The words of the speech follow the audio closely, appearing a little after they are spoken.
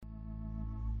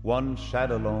One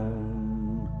sat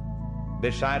alone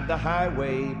beside the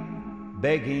highway,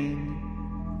 begging.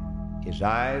 His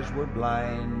eyes were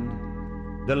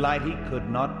blind, the light he could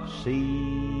not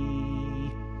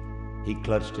see. He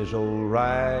clutched his old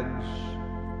rags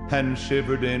and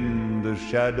shivered in the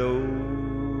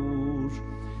shadows.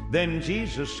 Then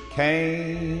Jesus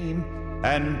came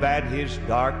and bade his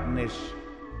darkness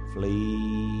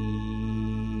flee.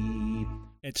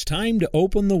 It's time to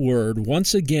open the Word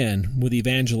once again with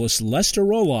evangelist Lester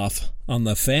Roloff on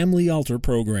the Family Altar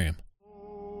program.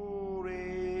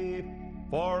 Glory,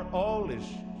 for all is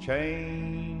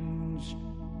changed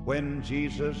when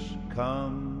Jesus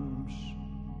comes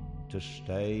to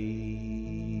stay.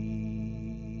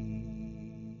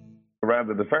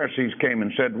 Rather, the Pharisees came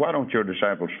and said, "Why don't your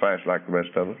disciples fast like the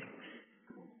rest of us?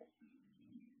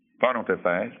 Why don't they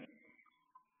fast?"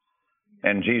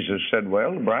 And Jesus said,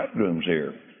 "Well, the bridegroom's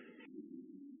here.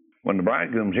 When the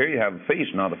bridegroom's here, you have a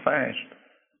feast, not a fast."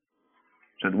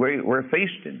 He said, we're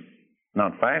feasting,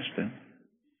 not fasting.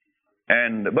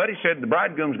 But he said, the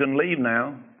bridegroom's going to leave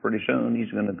now pretty soon.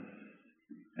 He's going to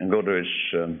go to his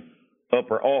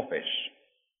upper office.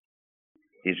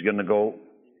 He's going to go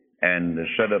and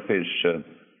set up his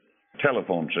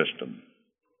telephone system.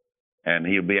 And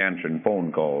he'll be answering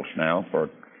phone calls now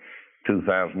for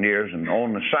 2,000 years. And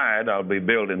on the side, I'll be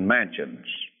building mansions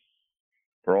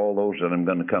for all those that I'm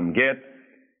going to come get.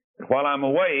 While I'm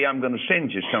away, I'm going to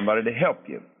send you somebody to help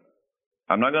you.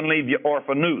 I'm not going to leave you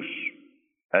orphanous.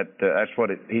 That's what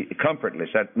comfortless.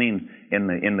 That means in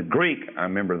the Greek, I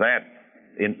remember that,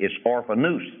 it's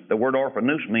orphanous. The word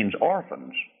orphanous means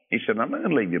orphans. He said, I'm not going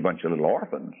to leave you a bunch of little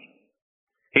orphans.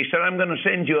 He said, I'm going to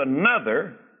send you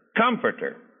another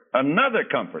comforter. Another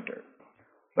comforter.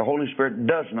 The Holy Spirit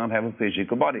does not have a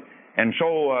physical body. And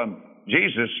so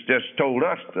Jesus just told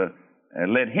us to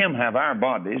let Him have our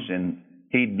bodies and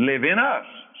He'd live in us,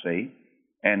 see?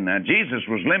 And Jesus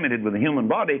was limited with a human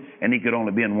body and He could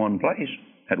only be in one place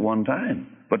at one time.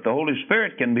 But the Holy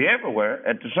Spirit can be everywhere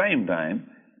at the same time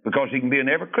because He can be in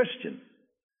every Christian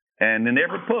and in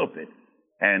every pulpit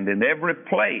and in every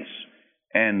place.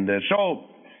 And so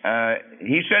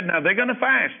He said, now they're going to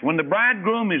fast. When the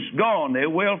bridegroom is gone, they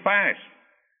will fast.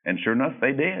 And sure enough,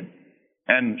 they did.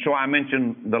 And so I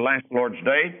mentioned the last Lord's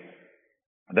Day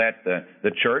that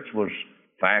the church was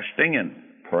fasting and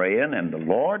praying, and the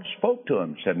Lord spoke to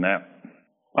them. Said, now,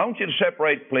 I want you to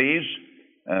separate, please,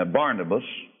 Barnabas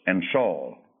and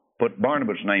Saul. Put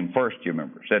Barnabas' name first, you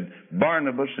remember. Said,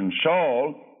 Barnabas and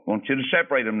Saul, I want you to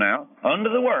separate them now under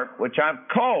the work which I've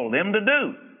called them to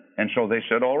do. And so they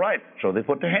said, all right. So they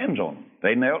put their hands on them.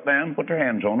 They knelt down, put their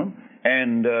hands on them,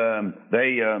 and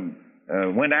they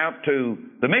went out to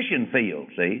the mission field,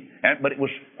 see? But it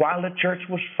was while the church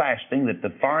was fasting that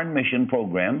the foreign mission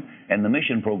program and the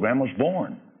mission program was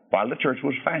born, while the church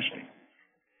was fasting.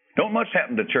 Don't much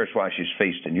happen to church while she's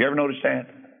feasting. You ever notice that?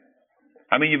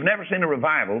 I mean, you've never seen a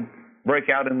revival break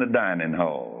out in the dining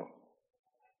hall.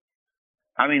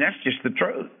 I mean, that's just the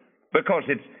truth. Because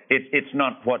it's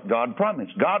not what God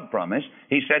promised. God promised.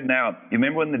 He said, now, you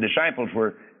remember when the disciples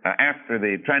were after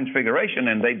the transfiguration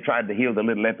and they tried to heal the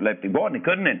little epileptic boy and they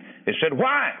couldn't? And they said,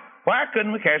 why? Why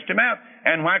couldn't we cast him out?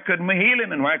 And why couldn't we heal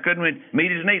him? And why couldn't we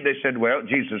meet his need? They said, well,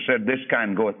 Jesus said, this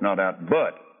kind goeth not out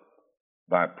but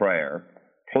by prayer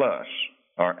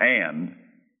and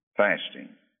fasting.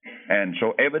 And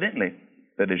so evidently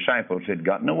the disciples had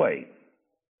gotten away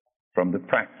from the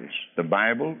practice, the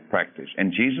Bible practice.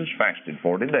 And Jesus fasted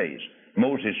 40 days.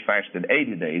 Moses fasted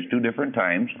 80 days, 2 different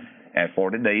times, at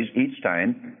 40 days each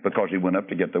time, because he went up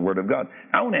to get the Word of God.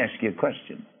 I want to ask you a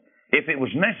question. If it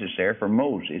was necessary for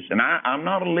Moses, and I'm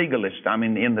not a legalist, I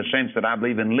mean in the sense that I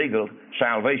believe in legal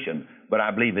salvation, but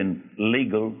I believe in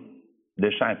legal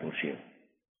discipleship.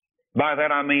 By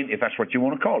that I mean, if that's what you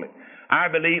want to call it. I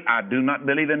do not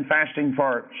believe in fasting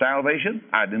for salvation.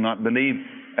 I do not believe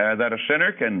that a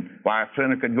sinner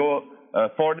could go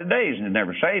 40 days and it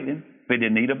never saved him. If he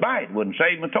didn't eat a bite, it wouldn't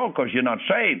save him at all, because you're not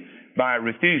saved by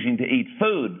refusing to eat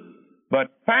food.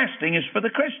 But fasting is for the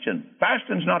Christian.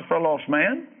 Fasting's not for a lost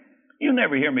man. You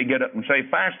never hear me get up and say,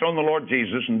 fast on the Lord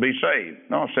Jesus and be saved.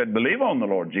 No, I said, believe on the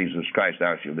Lord Jesus Christ,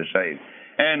 thou shalt be saved.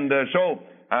 And so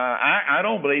I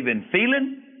don't believe in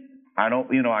feeling. I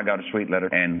got a sweet letter,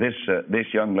 and this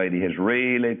young lady has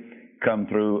really come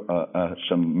through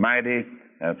some mighty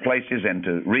places and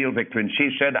to real victory. And she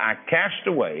said, I cast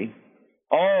away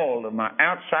all of my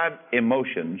outside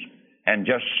emotions and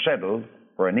just settled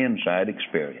for an inside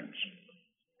experience.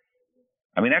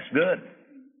 I mean, that's good.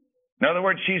 In other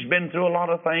words, she's been through a lot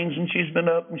of things, and she's been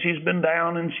up, and she's been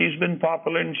down, and she's been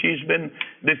popular, and she's been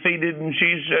defeated,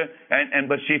 and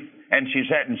but and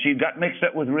she got mixed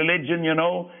up with religion, you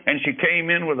know, and she came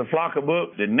in with a flock of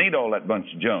books. Didn't need all that bunch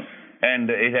of junk. And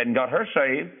it hadn't got her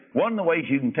saved. One of the ways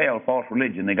you can tell false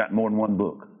religion, they got more than one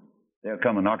book. They'll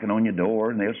come and knocking on your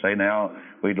door, and they'll say, now,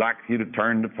 we'd like you to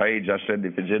turn the page. I said,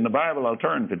 if it's in the Bible, I'll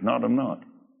turn. If it's not, I'm not.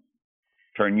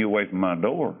 Turn you away from my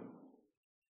door.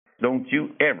 Don't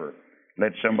you ever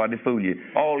let somebody fool you.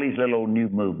 All these little old new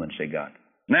movements they got.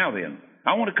 Now then,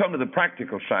 I want to come to the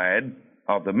practical side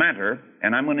of the matter,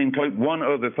 and I'm going to include one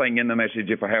other thing in the message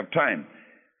if I have time.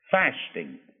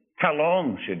 Fasting. How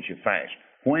long should you fast?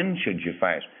 When should you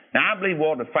fast? Now, I believe we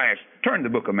ought to fast. Turn to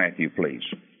the book of Matthew, please.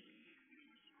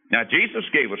 Now, Jesus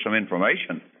gave us some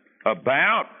information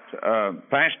about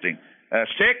fasting.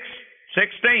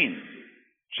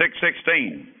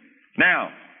 6:16.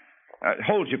 Now,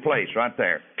 hold your place right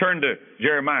there. Turn to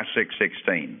Jeremiah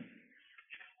 6:16.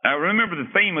 Now, remember the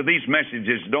theme of these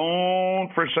messages,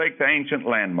 don't forsake the ancient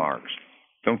landmarks.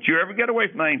 Don't you ever get away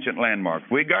from the ancient landmarks.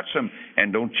 We got some,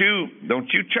 and don't you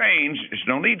change. There's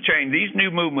no need to change. These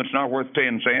new movements not worth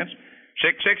 10 cents.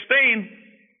 6:16,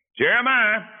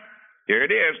 Jeremiah, here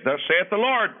it is. Thus saith the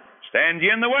Lord, stand ye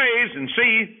in the ways and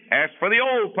see, ask for the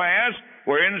old paths,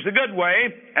 wherein is the good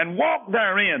way, and walk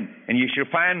therein, and ye shall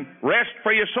find rest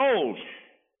for your souls.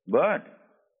 But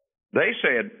they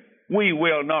said, we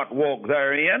will not walk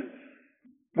therein.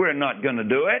 We're not going to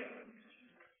do it.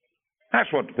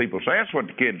 That's what the people say. That's what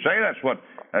the kids say. That's what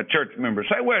church members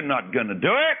say. We're not going to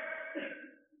do it.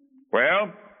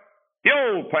 Well, the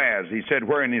old paths, he said,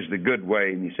 wherein is the good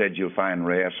way? And he said, you'll find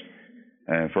rest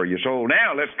for your soul.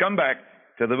 Now, let's come back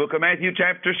to the book of Matthew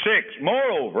chapter 6.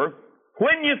 Moreover,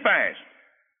 when you fast.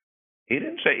 He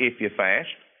didn't say if you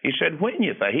fast. He said when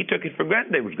you fast. He took it for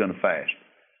granted they was going to fast.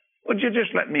 Would you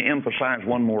just let me emphasize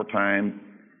one more time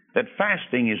that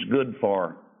fasting is good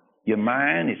for your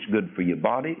mind, it's good for your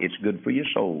body, it's good for your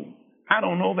soul. I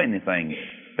don't know of anything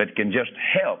that can just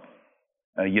help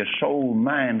your soul,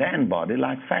 mind, and body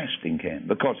like fasting can,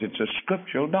 because it's a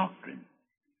scriptural doctrine.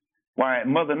 Why,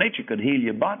 Mother Nature could heal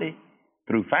your body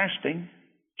through fasting.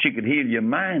 She could heal your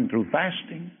mind through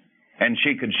fasting. And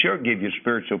she could sure give you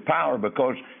spiritual power,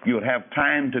 because you would have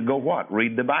time to go what?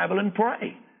 Read the Bible and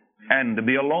pray. And to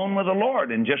be alone with the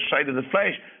Lord and just say to the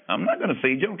flesh, I'm not going to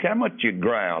feed you. I don't care how much you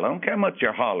growl. I don't care how much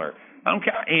you holler. I don't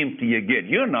care how empty you get.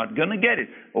 You're not going to get it.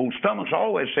 Old stomach's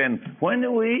always saying, when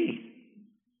do we eat?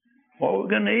 What are we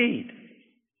going to eat?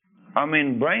 I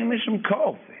mean, bring me some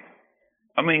coffee.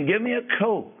 I mean, give me a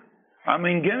Coke. I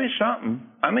mean, give me something.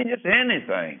 I mean, just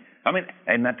anything. I mean,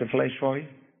 ain't that the flesh for you?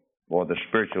 Boy, the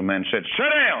spiritual man said, sit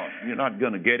down. You're not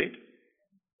going to get it.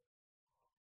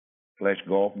 Flesh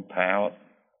go off and pout.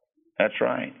 That's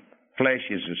right. Flesh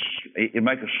it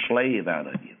make a slave out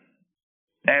of you.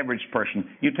 Average person,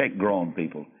 you take grown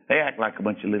people, they act like a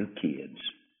bunch of little kids.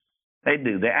 They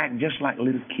do. They act just like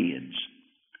little kids.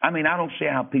 I mean, I don't see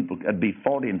how people could be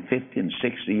 40 and 50 and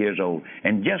 60 years old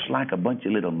and just like a bunch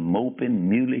of little moping,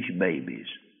 mulish babies.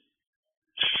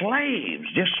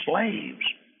 Slaves, just slaves.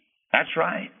 That's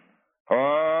right.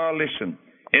 Oh, listen.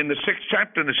 In the 6th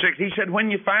chapter, he said,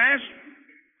 when you fast,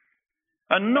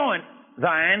 anoint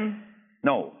thine.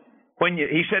 No.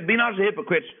 He said, be not as the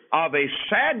hypocrites of a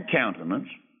sad countenance,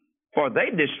 for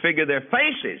they disfigure their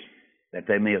faces, that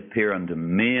they may appear unto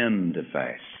men to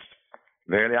fast.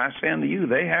 Verily I say unto you,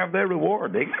 they have their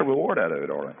reward. They get a reward out of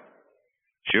it, all right.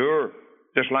 Sure.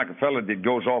 Just like a fellow that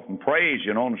goes off and prays,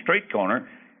 on the street corner,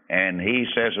 and he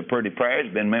says a pretty prayer.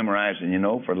 He's been memorizing,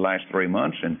 for the last 3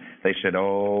 months, and they said,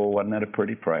 oh, wasn't that a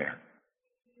pretty prayer?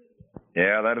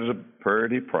 Yeah, that is a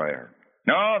pretty prayer.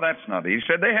 No, that's not it. He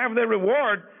said they have their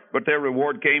reward, but their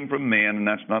reward came from men, and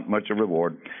that's not much a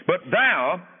reward. But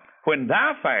thou, when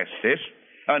thou fastest,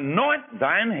 anoint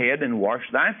thine head and wash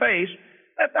thy face,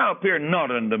 that thou appear not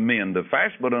unto men to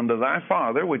fast, but unto thy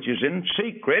Father which is in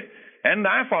secret, and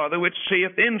thy Father which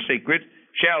seeth in secret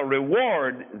shall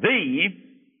reward thee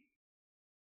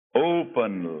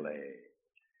openly.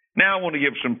 Now I want to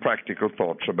give some practical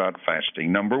thoughts about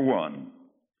fasting. Number one,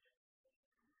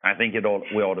 I think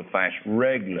we ought to fast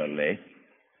regularly,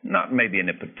 not maybe in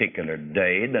a particular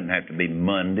day. It doesn't have to be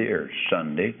Monday or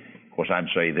Sunday. Of course, I'd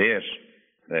say this,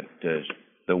 that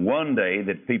the one day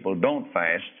that people don't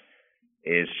fast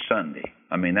is Sunday.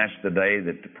 I mean, that's the day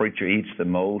that the preacher eats the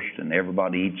most and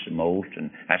everybody eats the most, and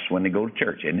that's when they go to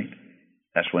church, isn't it?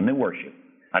 That's when they worship.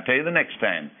 I tell you the next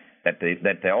time that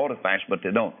they ought to fast, but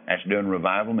they don't. That's during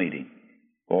revival meeting.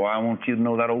 Oh, I want you to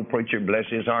know that old preacher, bless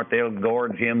his heart, they'll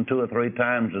gorge him 2 or 3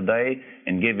 times a day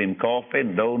and give him coffee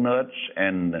and donuts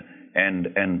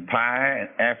and pie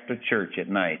after church at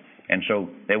night. And so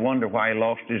they wonder why he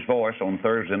lost his voice on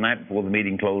Thursday night before the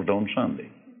meeting closed on Sunday.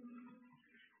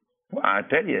 Well, I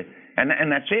tell you,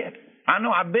 And that's it. I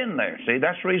know I've been there. See,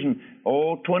 that's the reason,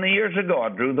 20 years ago I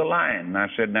drew the line. And I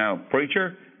said, now,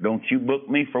 preacher, don't you book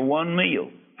me for one meal.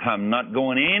 I'm not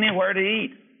going anywhere to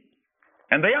eat.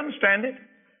 And they understand it.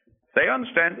 They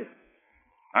understand it.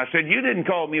 I said, you didn't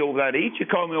call me over there to eat. You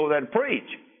called me over there to preach.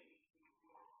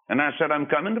 And I said, I'm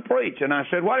coming to preach. And I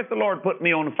said, what if the Lord put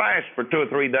me on a fast for 2 or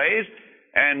 3 days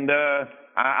and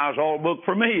I was all booked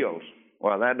for meals?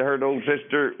 Well, that hurt old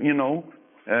Sister,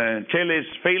 Tilly's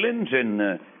feelings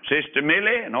and Sister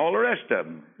Millie and all the rest of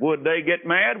them. Would they get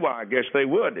mad? Well, I guess they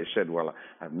would. They said, well,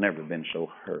 I've never been so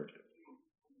hurt.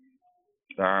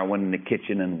 So I went in the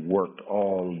kitchen and worked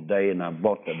all day, and I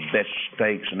bought the best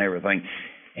steaks and everything.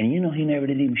 And he never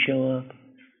did even show up.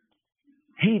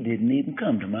 He didn't even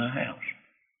come to my house.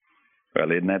 Well,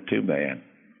 isn't that too bad?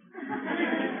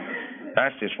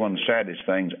 That's just one of the saddest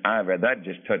things I've had. That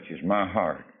just touches my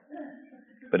heart.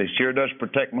 But it sure does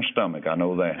protect my stomach, I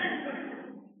know that.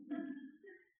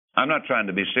 I'm not trying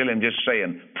to be silly. I'm just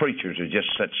saying preachers are just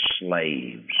such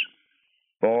slaves.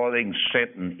 Boy, they can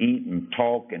sit and eat and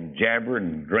talk and jabber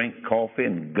and drink coffee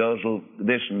and guzzle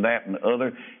this and that and the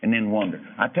other and then wonder.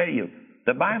 I tell you,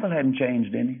 the Bible hadn't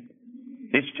changed any.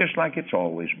 It's just like it's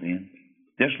always been.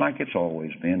 Just like it's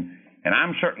always been. And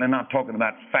I'm certainly not talking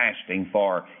about fasting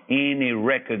for any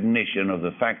recognition of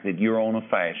the fact that you're on a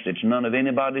fast. It's none of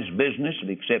anybody's business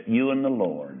except you and the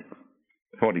Lord.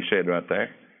 That's what he said right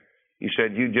there. He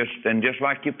said, just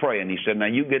like you pray. And he said, now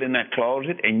you get in that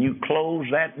closet and you close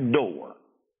that door.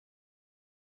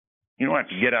 You don't have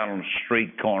to get out on the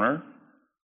street corner.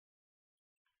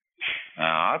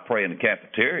 I pray in the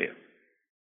cafeteria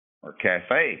or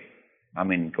cafe.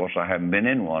 Of course, I haven't been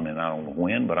in one and I don't know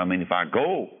when, but if I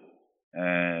go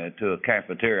to a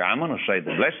cafeteria, I'm going to say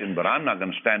the blessing, but I'm not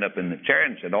going to stand up in the chair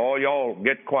and say, oh, y'all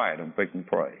get quiet and pick and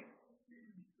pray.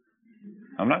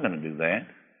 I'm not going to do that.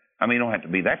 You don't have to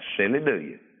be that silly, do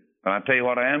you? But I tell you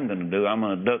what I am going to do. I'm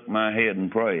going to duck my head and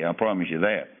pray. I promise you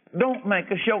that. Don't make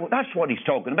a show. That's what he's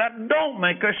talking about. Don't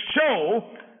make a show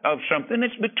of something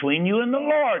that's between you and the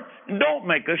Lord. Don't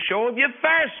make a show of your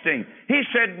fasting. He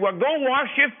said, well, go wash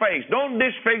your face. Don't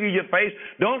disfigure your face.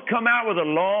 Don't come out with a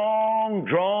long,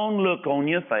 drawn look on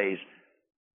your face.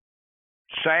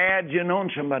 Sad,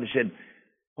 and somebody said,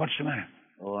 what's the matter?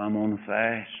 Oh, I'm on a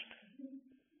fast.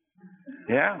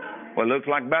 Yeah. Well, it looks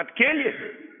like about to kill you.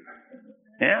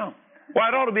 Yeah. Well,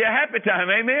 it ought to be a happy time,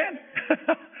 amen?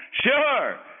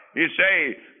 Sure. You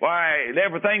say, why,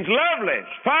 everything's lovely.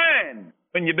 It's fine.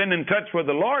 When you've been in touch with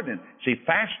the Lord. And see,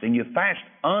 fasting, you fast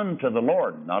unto the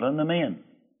Lord, not unto men.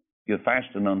 You're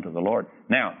fasting unto the Lord.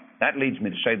 Now, that leads me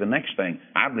to say the next thing.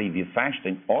 I believe your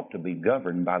fasting ought to be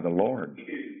governed by the Lord.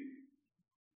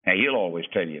 Now, He'll always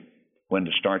tell you when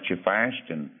to start your fast,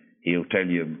 and He'll tell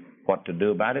you what to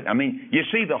do about it. You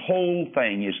see, the whole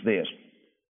thing is this.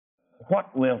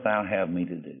 What wilt thou have me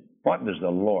to do? What does the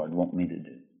Lord want me to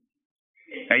do?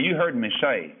 Now, you heard me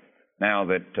say now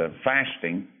that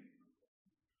fasting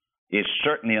is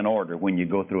certainly in order when you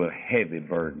go through a heavy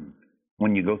burden,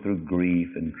 when you go through grief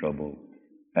and trouble,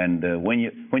 and when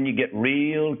you get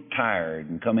real tired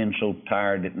and come in so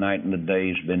tired at night and the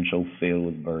day's been so filled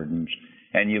with burdens,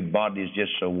 and your body's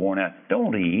just so worn out.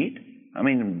 Don't eat.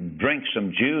 Drink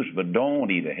some juice, but don't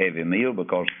eat a heavy meal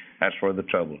because that's where the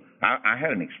trouble. I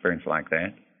had an experience like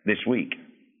that this week,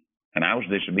 and I was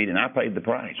disobedient. I paid the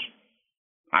price.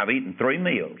 I've eaten 3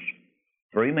 meals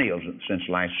since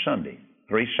last Sunday.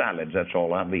 3 salads, that's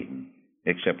all I've eaten,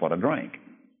 except what I drank.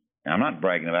 Now, I'm not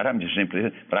bragging about it, I'm just simply,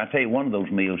 but I tell you, one of those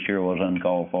meals sure was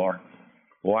uncalled for.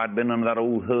 Boy, I'd been under that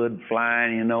old hood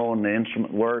flying, and the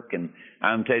instrument work, and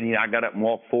I'm telling you, I got up and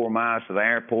walked 4 miles to the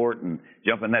airport and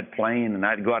jump in that plane, and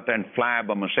I'd go out there and fly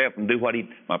by myself and do what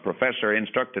my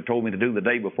instructor told me to do the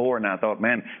day before, and I thought,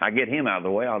 man, I get him out of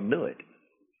the way, I'll do it.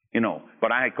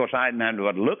 But I hadn't had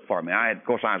to look for me. I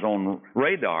was on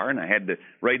radar, and I had the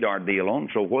radar deal on,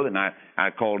 so forth, and I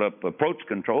called up approach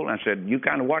control, and I said, you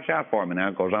kind of watch out for me now,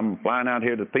 because I'm flying out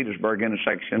here to the Petersburg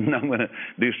intersection, and I'm going to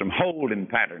do some holding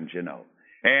patterns,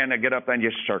 And I get up there and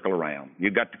just circle around.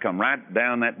 You got to come right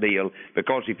down that deal,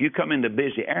 because if you come into a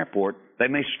busy airport, they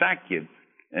may stack you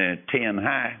 10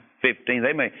 high, 15.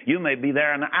 You may be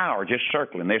there an hour just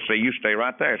circling. They say you stay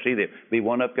right there. See, there'll be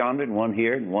one up yonder and one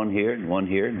here and one here and one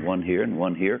here and one here and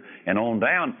one here and on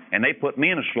down. And they put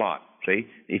me in a slot. See,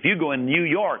 if you go in New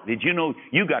York, did you know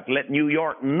you got to let New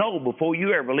York know before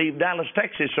you ever leave Dallas,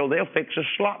 Texas, so they'll fix a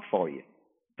slot for you.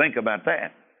 Think about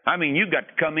that. You got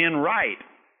to come in right.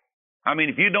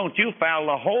 If you don't, you'll foul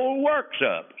the whole works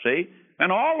up, see?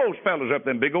 And all those fellas up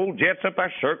there, big old jets up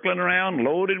there circling around,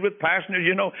 loaded with passengers,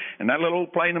 you know, and that little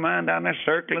old plane of mine down there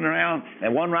circling around,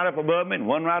 and one right up above me and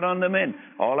one right under me, and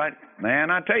all that. Man,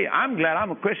 I tell you, I'm glad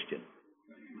I'm a Christian.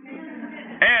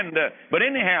 And but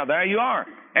anyhow, there you are.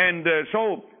 And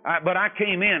but I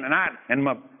came in, and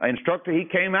my instructor, he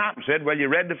came out and said, "Well, you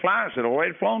ready to fly?" I said, "Oh,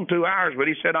 I'd flown 2 hours," but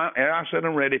he said, I said,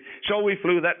 "I'm ready." So we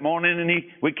flew that morning, and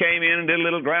we came in and did a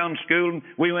little ground school, and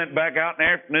we went back out in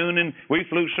the afternoon, and we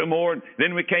flew some more, and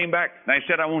then we came back, and I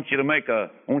said, "I want you to make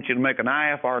an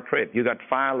IFR trip. You got to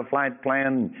file a flight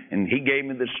plan," and he gave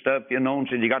me this stuff, you know, and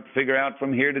said, "You got to figure out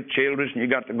from here to Childress, and you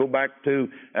got to go back to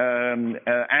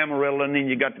Amarillo, and then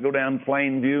you got to go down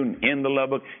Plainview and into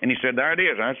Lubbock," and he said, "There it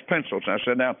is. That's pencils." I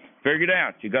said, "Now, figure it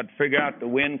out. You got to figure out the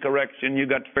wind correction. You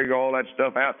got to figure all that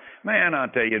stuff out." Man, I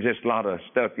tell you, just a lot of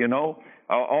stuff, you know.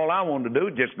 All I wanted to do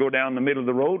is just go down the middle of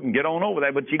the road and get on over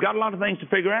there. But you got a lot of things to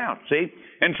figure out, see?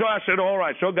 And so I said, all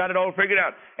right. So I got it all figured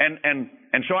out.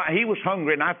 And so he was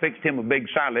hungry, and I fixed him a big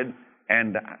salad,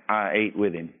 and I ate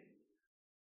with him.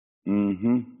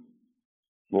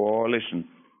 Boy, listen.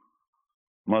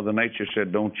 Mother Nature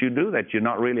said, "Don't you do that. You're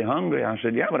not really hungry." I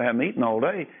said, "Yeah, but I haven't eaten all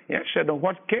day." Yeah, she said, "No,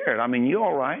 what cares? I mean, you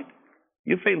all right?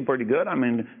 You're feeling pretty good. I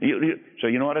mean, so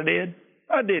you know what I did?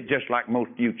 I did just like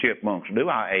most of you chipmunks do.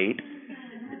 I ate.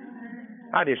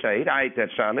 I just ate. I ate that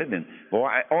salad, and boy,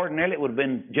 ordinarily it would have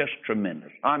been just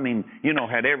tremendous. I mean, you know,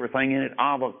 had everything in it: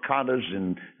 avocados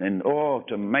and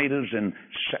tomatoes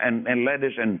and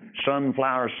lettuce and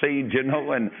sunflower seeds, you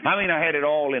know. And I mean, I had it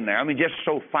all in there. I mean, just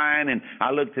so fine. And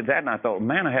I looked at that and I thought,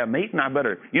 man, I haven't eaten. I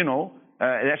better, you know.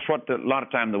 That's what a lot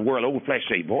of time the world, old flesh,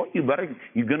 say, "Boy, you're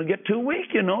going to get too weak,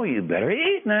 you know. You better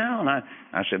eat now." And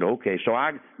I said, okay. So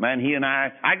I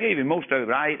gave him most of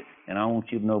it. I ate. And I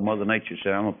want you to know, Mother Nature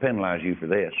said, "I'm going to penalize you for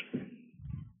this."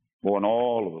 Boy, and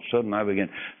all of a sudden I began,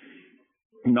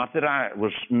 not that I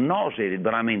was nauseated,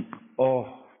 but I mean,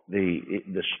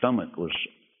 the stomach was,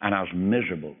 and I was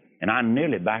miserable. And I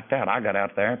nearly backed out. I got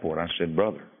out the airport. I said,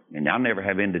 "Brother," and I never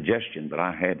have indigestion, but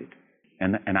I had it.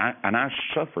 And I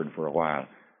suffered for a while.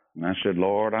 And I said,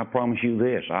 "Lord, I promise you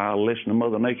this. I'll listen to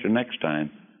Mother Nature next time.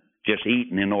 Just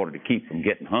eating in order to keep from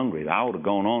getting hungry. I would have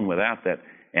gone on without that."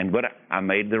 But I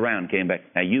made the round, came back.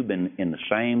 Now, you've been in the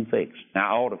same fix. Now,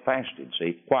 I ought to have fasted,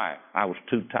 see. Why? I was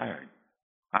too tired.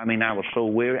 I mean, I was so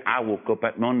weary. I woke up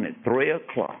that morning at 3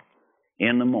 o'clock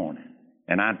in the morning.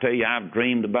 And I tell you, I've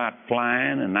dreamed about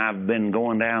flying, and I've been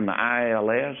going down the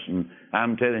ILS, and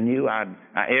I'm telling you,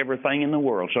 everything in the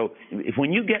world. So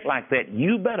when you get like that,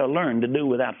 you better learn to do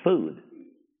without food.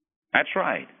 That's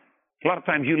right. A lot of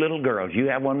times you little girls, you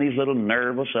have one of these little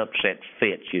nervous upset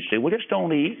fits. You say, well, just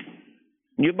don't eat.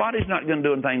 Your body's not going to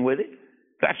do anything with it.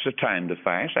 That's the time to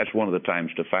fast. That's one of the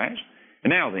times to fast.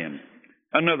 And now then,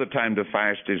 another time to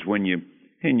fast is when you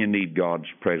need God's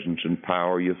presence and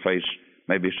power. You face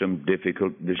maybe some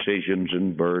difficult decisions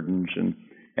and burdens,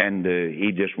 and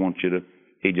He just wants you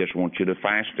to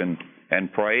fast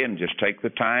and pray and just take the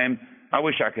time. I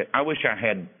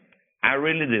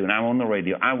really do. And I'm on the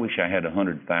radio. I wish I had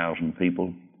 100,000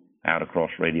 people out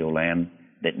across Radio Land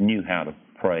that knew how to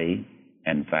pray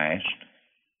and fast.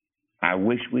 I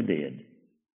wish we did.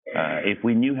 If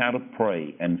we knew how to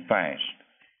pray and fast,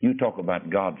 you talk about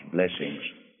God's blessings.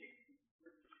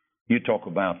 You talk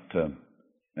about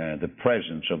the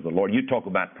presence of the Lord. You talk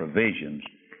about provisions.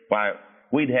 Why,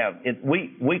 we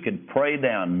could pray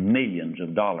down millions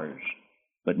of dollars,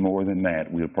 but more than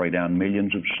that, we'll pray down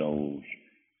millions of souls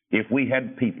if we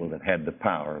had people that had the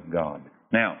power of God.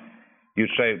 Now, you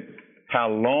say, how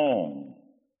long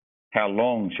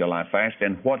shall I fast,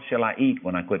 and what shall I eat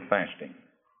when I quit fasting?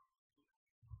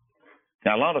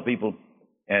 Now, a lot of people,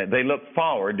 they look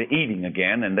forward to eating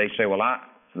again, and they say, well,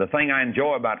 the thing I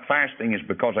enjoy about fasting is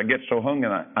because I get so hungry,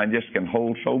 I just can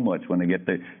hold so much when I get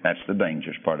there. That's the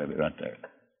dangerous part of it right there.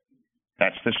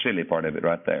 That's the silly part of it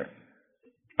right there.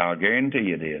 I'll guarantee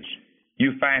you it is.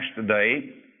 You fast a day,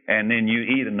 and then you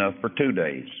eat enough for 2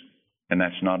 days, and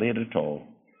that's not it at all.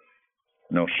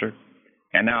 No, sir.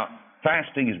 And now,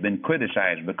 fasting has been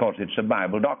criticized because it's a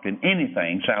Bible doctrine.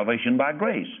 Anything, salvation by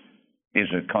grace, is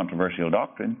a controversial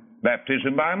doctrine.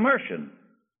 Baptism by immersion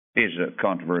is a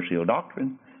controversial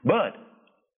doctrine. But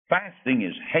fasting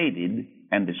is hated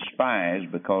and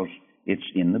despised because it's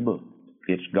in the book.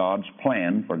 It's God's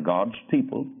plan for God's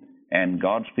people, and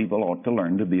God's people ought to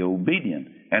learn to be obedient.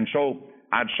 And so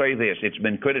I'd say this, it's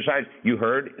been criticized. You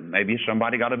heard, maybe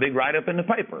somebody got a big write-up in the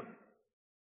paper.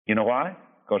 You know why?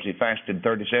 Because he fasted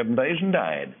 37 days and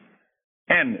died.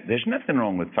 And there's nothing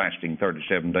wrong with fasting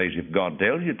 37 days if God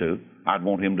tells you to. I'd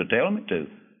want Him to tell me to.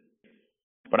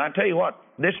 But I tell you what,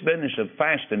 this business of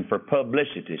fasting for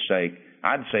publicity's sake,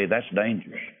 I'd say that's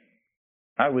dangerous.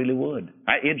 I really would.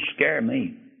 It'd scare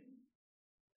me.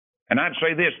 And I'd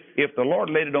say this, if the Lord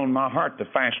laid it on my heart to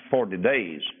fast 40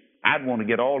 days, I'd want to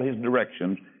get all His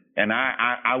directions, and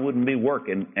I wouldn't be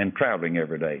working and traveling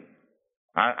every day.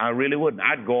 I really wouldn't.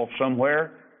 I'd go off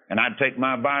somewhere, and I'd take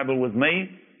my Bible with me,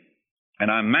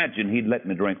 and I imagine He'd let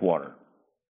me drink water,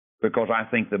 because I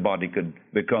think the body could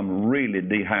become really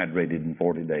dehydrated in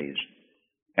 40 days.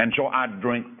 And so I'd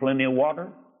drink plenty of water,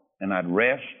 and I'd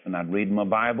rest, and I'd read my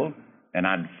Bible, and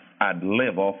I'd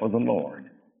live off of the Lord.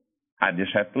 I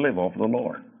just have to live off of the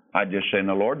Lord. I just say,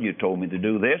 "Now, Lord, you told me to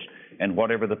do this, and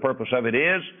whatever the purpose of it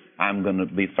is, I'm going to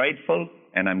be faithful,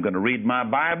 and I'm going to read my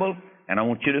Bible, and I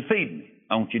want you to feed me.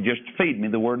 I want you just to feed me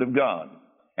the Word of God.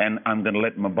 And I'm going to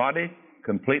let my body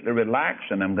completely relax,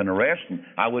 and I'm going to rest. And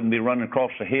I wouldn't be running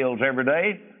across the hills every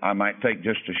day. I might take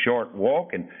just a short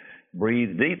walk and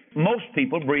breathe deep." Most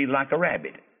people breathe like a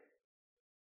rabbit.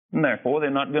 And therefore, they're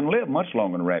not going to live much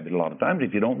longer than a rabbit a lot of times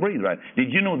if you don't breathe right.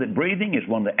 Did you know that breathing is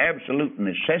one of the absolute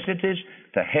necessities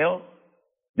to health?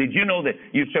 Did you know that?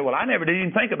 You'd say, "Well, I never did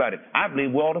even think about it." I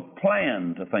believe we ought to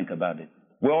plan to think about it.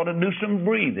 We ought to do some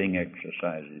breathing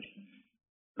exercises.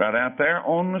 Right out there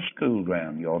on the school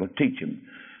ground, you ought to teach them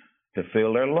to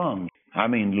fill their lungs. I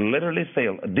mean, literally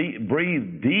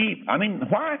breathe deep. I mean,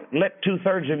 why let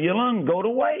 2/3 of your lung go to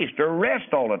waste or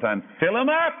rest all the time? Fill them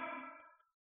up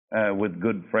with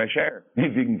good fresh air,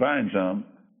 if you can find some.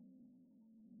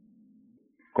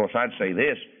 Of course, I'd say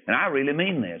this, and I really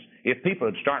mean this. If people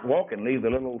would start walking, leave the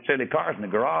little silly cars in the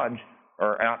garage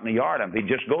or out in the yard, they'd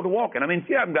just go to walking. I mean, if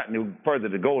you haven't got any further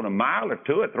to go in a mile or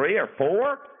 2 or 3 or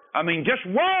 4, I mean, just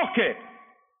walk it.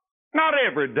 Not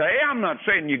every day. I'm not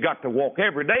saying you got to walk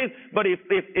every day, but if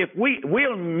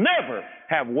we'll never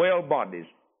have well bodies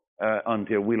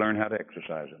until we learn how to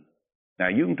exercise them. Now,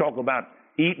 you can talk about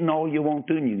eating all you want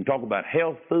to, and you can talk about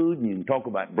health food, and you can talk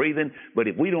about breathing, but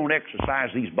if we don't exercise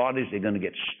these bodies, they're going to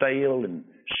get stale and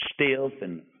stiff,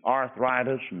 and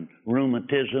arthritis and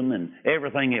rheumatism and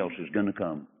everything else is going to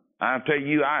come. I'll tell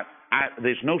you,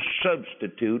 there's no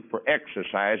substitute for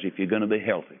exercise if you're going to be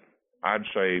healthy. I'd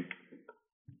say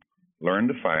learn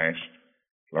to fast,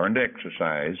 learn to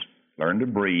exercise, learn to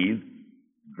breathe,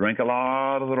 drink a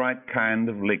lot of the right kind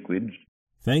of liquids.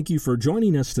 Thank you for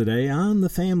joining us today on the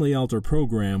Family Altar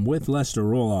program with Lester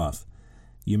Roloff.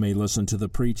 You may listen to the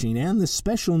preaching and the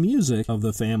special music of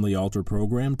the Family Altar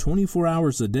program 24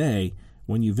 hours a day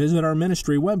when you visit our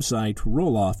ministry website,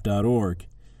 roloff.org.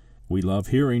 We love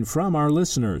hearing from our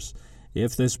listeners.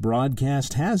 If this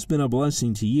broadcast has been a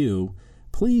blessing to you,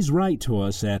 please write to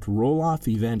us at Roloff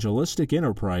Evangelistic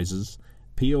Enterprises,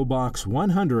 P.O. Box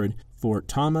 100, Fort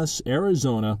Thomas,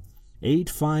 Arizona,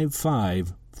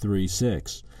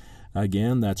 85536.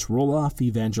 Again, that's Roloff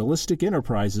Evangelistic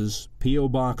Enterprises, P.O.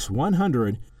 Box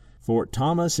 100, Fort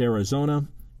Thomas, Arizona,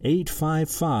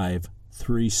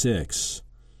 85536.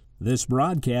 This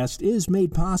broadcast is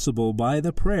made possible by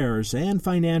the prayers and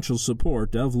financial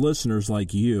support of listeners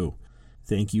like you.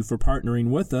 Thank you for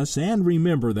partnering with us, and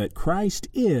remember that Christ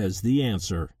is the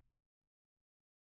answer.